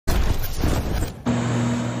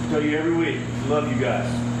tell you every week, we love you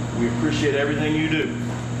guys. We appreciate everything you do.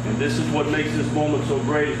 And this is what makes this moment so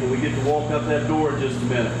great is when we get to walk out that door in just a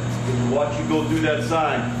minute. To watch you go through that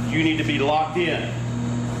sign, you need to be locked in,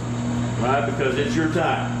 right? Because it's your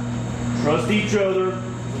time. Trust each other,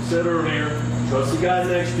 as I said earlier. Trust the guy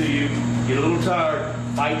next to you. Get a little tired,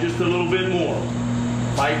 fight just a little bit more.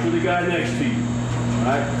 Fight for the guy next to you,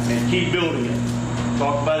 right? And keep building it.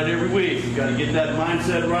 Talk about it every week. You got to get that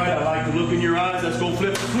mindset right. I like to look in your eyes. Let's go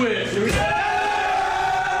flip the switch. Here we go.